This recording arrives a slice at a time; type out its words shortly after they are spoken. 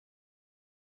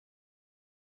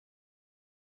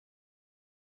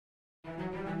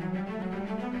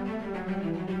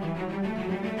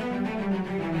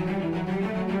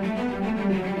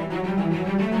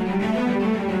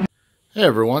Hey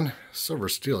everyone, Silver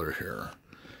Steeler here.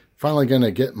 Finally going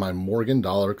to get my Morgan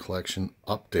Dollar collection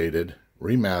updated,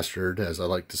 remastered as I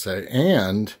like to say,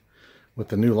 and with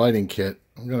the new lighting kit,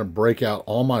 I'm going to break out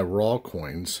all my raw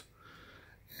coins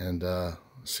and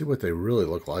see what they really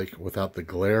look like without the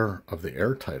glare of the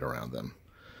airtight around them.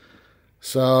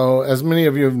 So, as many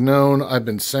of you have known, I've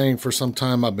been saying for some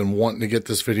time I've been wanting to get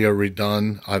this video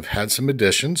redone. I've had some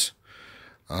additions.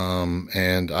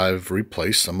 And I've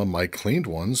replaced some of my cleaned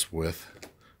ones with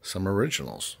some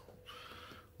originals.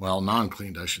 Well,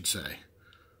 non-cleaned, I should say.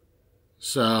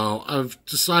 So I've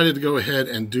decided to go ahead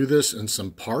and do this in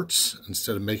some parts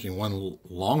instead of making one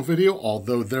long video,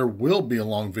 although there will be a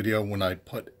long video when I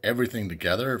put everything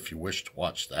together if you wish to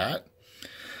watch that.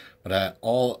 But at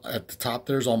the top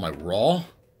there's all my raw,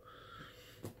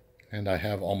 and I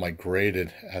have all my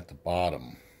graded at the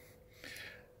bottom.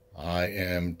 I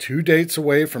am 2 dates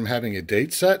away from having a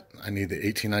date set. I need the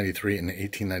 1893 and the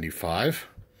 1895.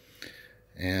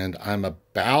 And I'm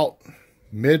about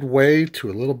midway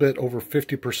to a little bit over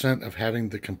 50% of having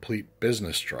the complete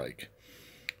business strike.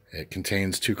 It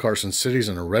contains 2 Carson Cities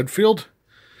and a Redfield.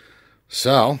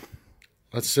 So,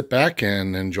 let's sit back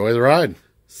and enjoy the ride.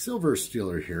 Silver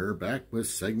Steeler here, back with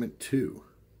segment 2.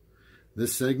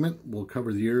 This segment will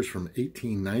cover the years from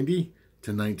 1890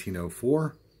 to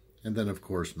 1904. And then, of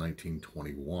course,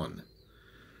 1921.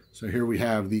 So here we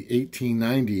have the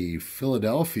 1890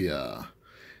 Philadelphia.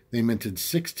 They minted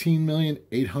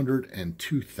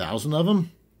 16,802,000 of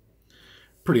them.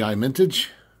 Pretty high mintage.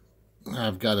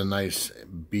 I've got a nice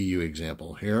BU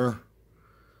example here.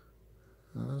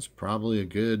 That's probably a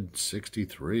good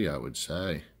 63, I would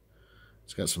say.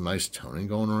 It's got some nice toning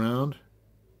going around.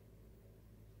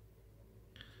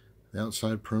 The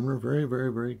outside perimeter, very,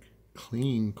 very, very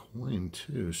clean coin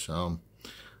too, so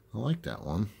I like that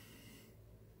one.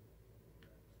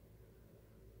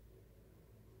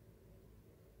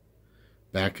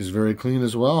 Back is very clean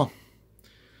as well.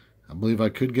 I believe I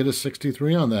could get a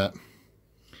 63 on that.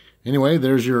 Anyway,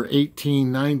 there's your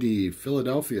 1890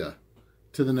 Philadelphia.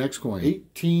 To the next coin,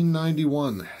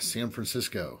 1891 San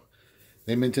Francisco.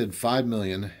 They minted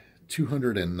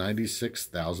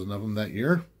 5,296,000 of them that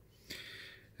year,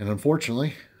 and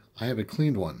unfortunately I have a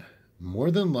cleaned one.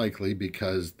 More than likely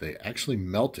because they actually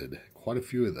melted quite a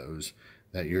few of those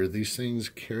that year. These things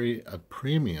carry a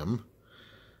premium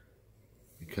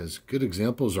because good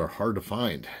examples are hard to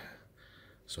find.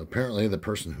 So apparently the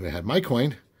person who had my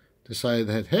coin decided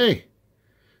that, hey,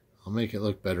 I'll make it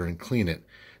look better and clean it.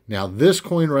 Now this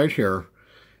coin right here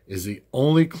is the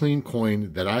only clean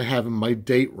coin that I have in my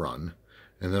date run.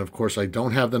 And then of course I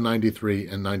don't have the 93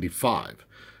 and 95.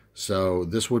 So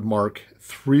this would mark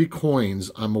 3 coins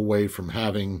I'm away from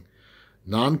having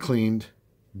non-cleaned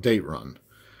date run.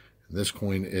 And this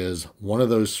coin is one of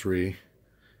those 3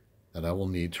 that I will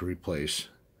need to replace.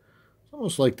 It's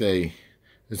almost like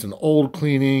it's an old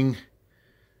cleaning,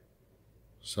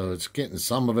 so it's getting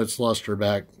some of its luster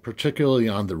back, particularly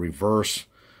on the reverse,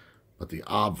 but the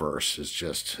obverse is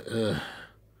just,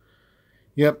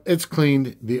 Yep, it's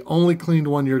cleaned. The only cleaned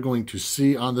one you're going to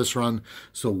see on this run.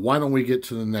 So why don't we get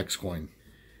to the next coin?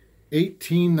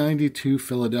 1892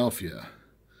 Philadelphia.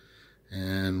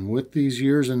 And with these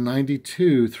years in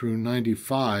 92 through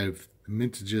 95, the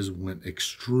mintages went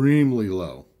extremely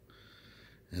low.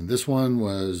 And this one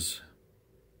was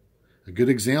a good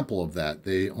example of that.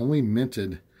 They only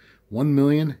minted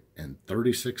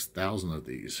 1,036,000 of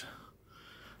these.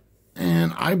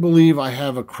 And I believe I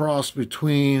have a cross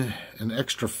between an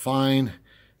extra fine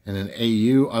and an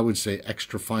AU. I would say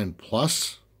extra fine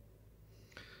plus.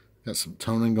 Got some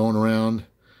toning going around.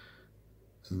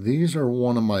 These are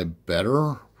one of my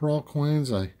better raw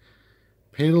coins. I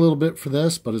paid a little bit for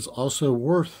this, but it's also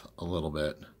worth a little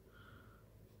bit.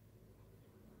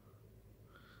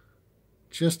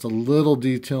 Just a little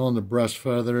detail on the breast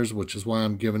feathers, which is why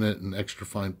I'm giving it an extra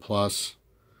fine plus.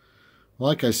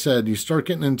 Like I said, you start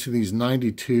getting into these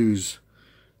 92s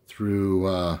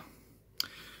through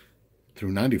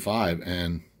 95,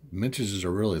 and mintages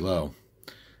are really low.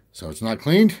 So it's not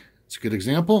cleaned. It's a good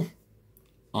example.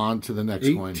 On to the next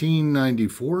coin.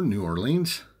 1894 New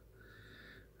Orleans.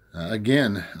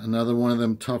 Again, another one of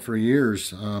them tougher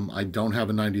years. I don't have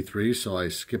a 93, so I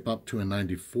skip up to a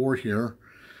 94 here.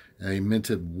 I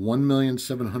minted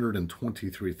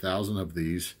 1,723,000 of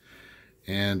these.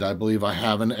 And I believe I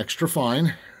have an extra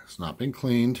fine. It's not been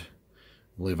cleaned.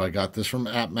 I believe I got this from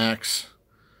AppMax.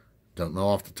 Don't know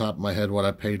off the top of my head what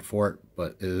I paid for it,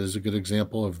 but it is a good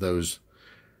example of those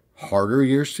harder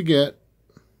years to get.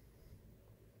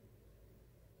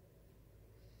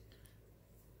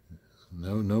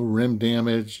 No rim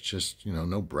damage, just, you know,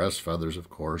 no breast feathers, of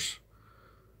course.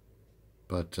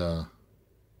 But, you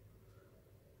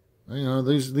know,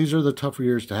 these are the tougher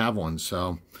years to have one.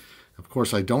 So, of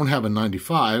course, I don't have a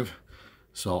 95,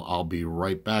 so I'll be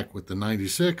right back with the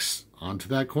 96 onto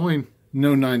that coin.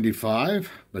 No 95,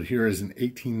 but here is an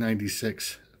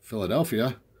 1896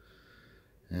 Philadelphia.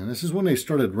 And this is when they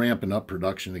started ramping up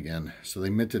production again. So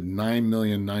they minted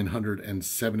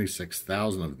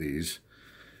 9,976,000 of these.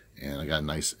 And I got a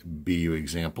nice BU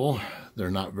example. They're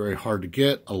not very hard to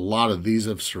get. A lot of these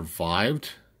have survived.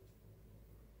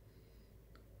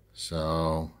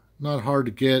 So not hard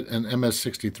to get an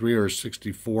MS63 or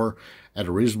 64 at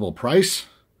a reasonable price.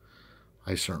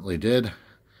 I certainly did.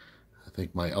 I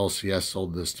think my LCS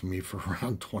sold this to me for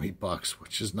around 20 bucks,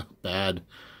 which is not bad.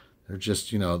 They're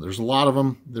just, you know, there's a lot of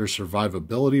them. Their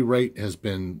survivability rate has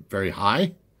been very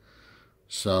high.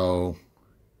 So,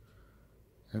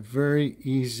 a very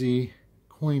easy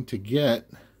coin to get.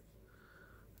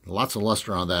 Lots of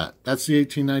luster on that. That's the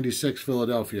 1896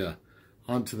 Philadelphia.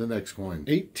 On to the next coin.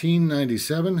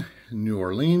 1897 New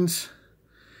Orleans.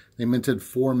 They minted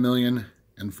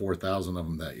 4,004,000 of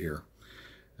them that year.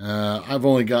 I've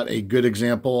only got a good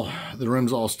example. The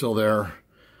rim's all still there.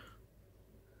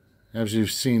 As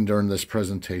you've seen during this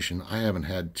presentation, I haven't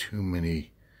had too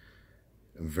many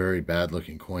very bad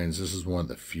looking coins. This is one of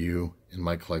the few in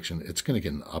my collection. It's going to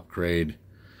get an upgrade.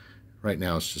 Right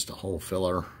now it's just a hole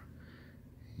filler.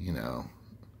 You know,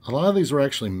 a lot of these were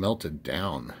actually melted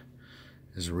down.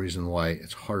 Is the reason why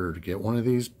it's harder to get one of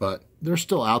these, but they're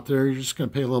still out there. You're just going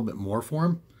to pay a little bit more for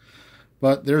them.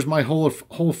 But there's my hole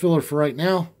filler for right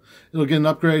now. It'll get an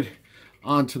upgrade.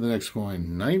 On to the next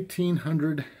coin.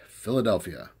 1900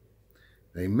 Philadelphia.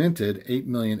 They minted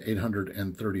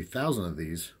 8,830,000 of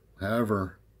these.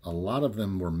 However, a lot of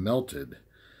them were melted.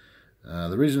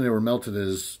 The reason they were melted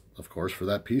is, of course, for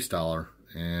that peace dollar.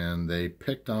 And they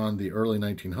picked on the early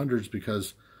 1900s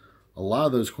because a lot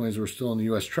of those coins were still in the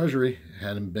U.S. Treasury,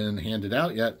 hadn't been handed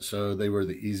out yet, so they were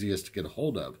the easiest to get a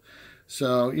hold of.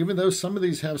 So even though some of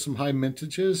these have some high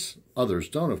mintages, others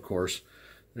don't, of course,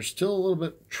 they're still a little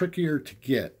bit trickier to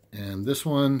get. And this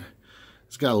one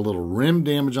has got a little rim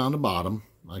damage on the bottom.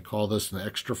 I call this an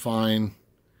extra fine.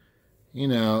 You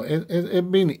know,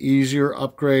 it'd be an easier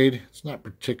upgrade. It's not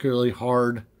particularly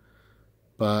hard.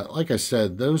 But like I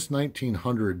said, those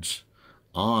 1900s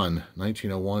on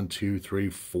 1901, 2, 3,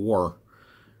 4,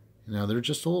 you know, they're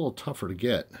just a little tougher to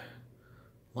get.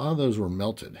 A lot of those were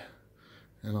melted.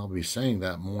 And I'll be saying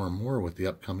that more and more with the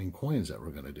upcoming coins that we're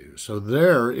going to do. So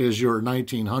there is your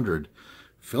 1900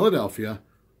 Philadelphia.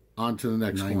 On to the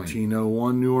next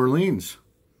 1901 New Orleans.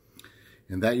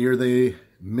 And that year they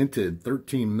minted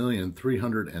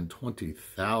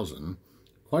 13,320,000.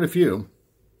 Quite a few.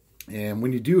 And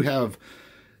when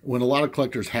a lot of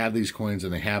collectors have these coins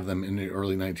and they have them in the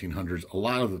early 1900s, a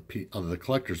lot of the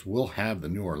collectors will have the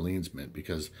New Orleans mint,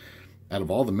 because out of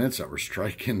all the mints that were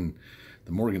striking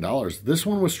the Morgan dollars, this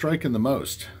one was striking the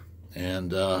most.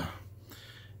 And,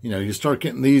 you know, you start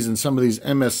getting these in some of these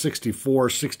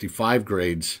MS64, 65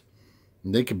 grades,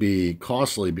 and they could be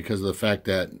costly because of the fact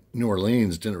that New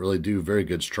Orleans didn't really do very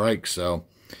good strikes. So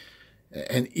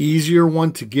an easier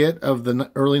one to get of the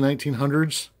early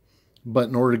 1900s, but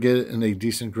in order to get it in a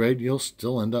decent grade, you'll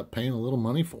still end up paying a little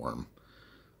money for them.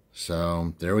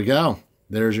 So there we go.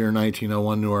 There's your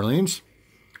 1901 New Orleans.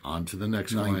 On to the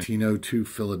next one. 1902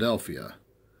 Philadelphia.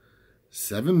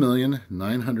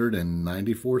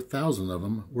 7,994,000 of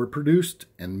them were produced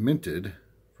and minted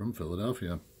from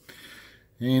Philadelphia.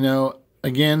 And, you know,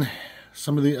 again,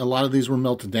 a lot of these were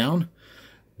melted down,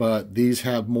 but these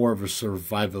have more of a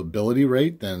survivability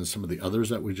rate than some of the others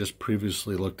that we just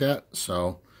previously looked at.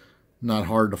 So not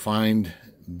hard to find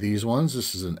these ones.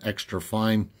 This is an extra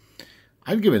fine.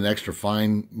 I'd give it an extra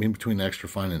fine, in between extra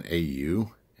fine and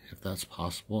AU, if that's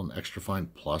possible. An extra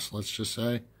fine plus, let's just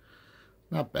say.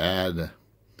 Not bad.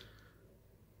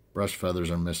 Breast feathers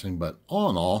are missing, but all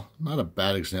in all, not a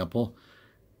bad example.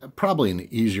 Probably an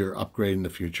easier upgrade in the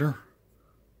future.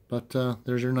 But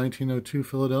there's your 1902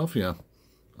 Philadelphia.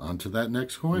 On to that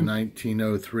next coin.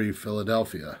 1903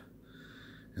 Philadelphia.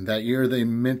 And that year they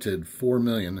minted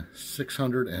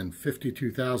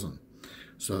 4,652,000.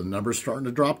 So the number's starting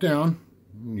to drop down.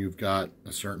 You've got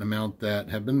a certain amount that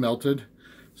have been melted.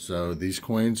 So these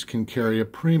coins can carry a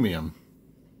premium.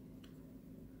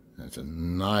 That's a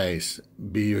nice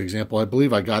BU example. I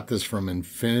believe I got this from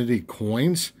Infinity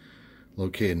Coins,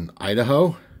 located in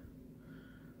Idaho.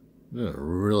 A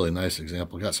really nice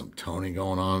example. Got some toning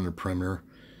going on in the perimeter.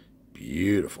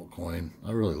 Beautiful coin.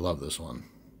 I really love this one.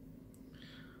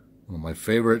 One of my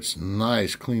favorites.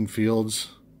 Nice clean fields.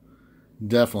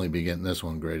 Definitely be getting this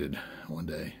one graded one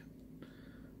day.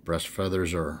 Breast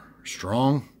feathers are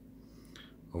strong.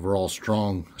 Overall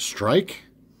strong strike.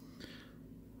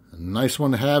 A nice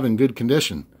one to have in good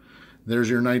condition. There's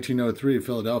your 1903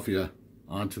 Philadelphia.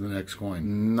 On to the next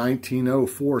coin.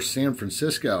 1904 San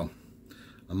Francisco.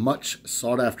 A much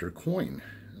sought after coin.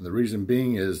 And the reason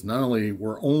being is not only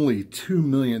were only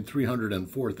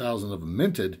 2,304,000 of them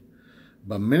minted,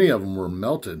 but many of them were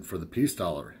melted for the peace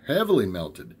dollar. Heavily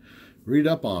melted. Read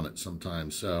up on it sometime.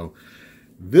 So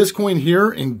this coin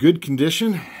here in good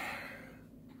condition.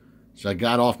 So I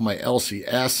got off my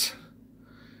LCS.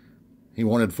 He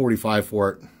wanted 45 for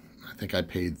it. I think I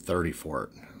paid 30 for it.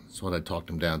 That's what I talked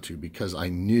him down to because I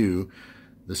knew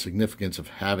the significance of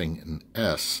having an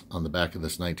S on the back of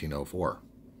this 1904.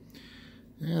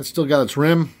 And it's still got its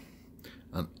rim.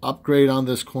 An upgrade on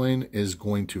this coin is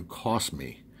going to cost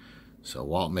me. So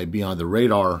while it may be on the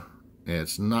radar,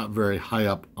 it's not very high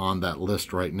up on that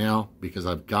list right now because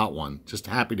I've got one. Just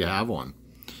happy to have one.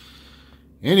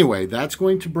 Anyway, that's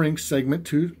going to bring segment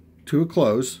 2 to a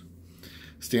close.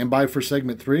 Stand by for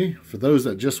segment 3. For those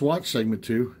that just watched segment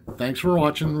 2, thanks for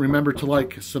watching. Remember to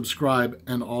like, subscribe,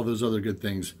 and all those other good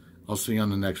things. I'll see you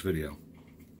on the next video.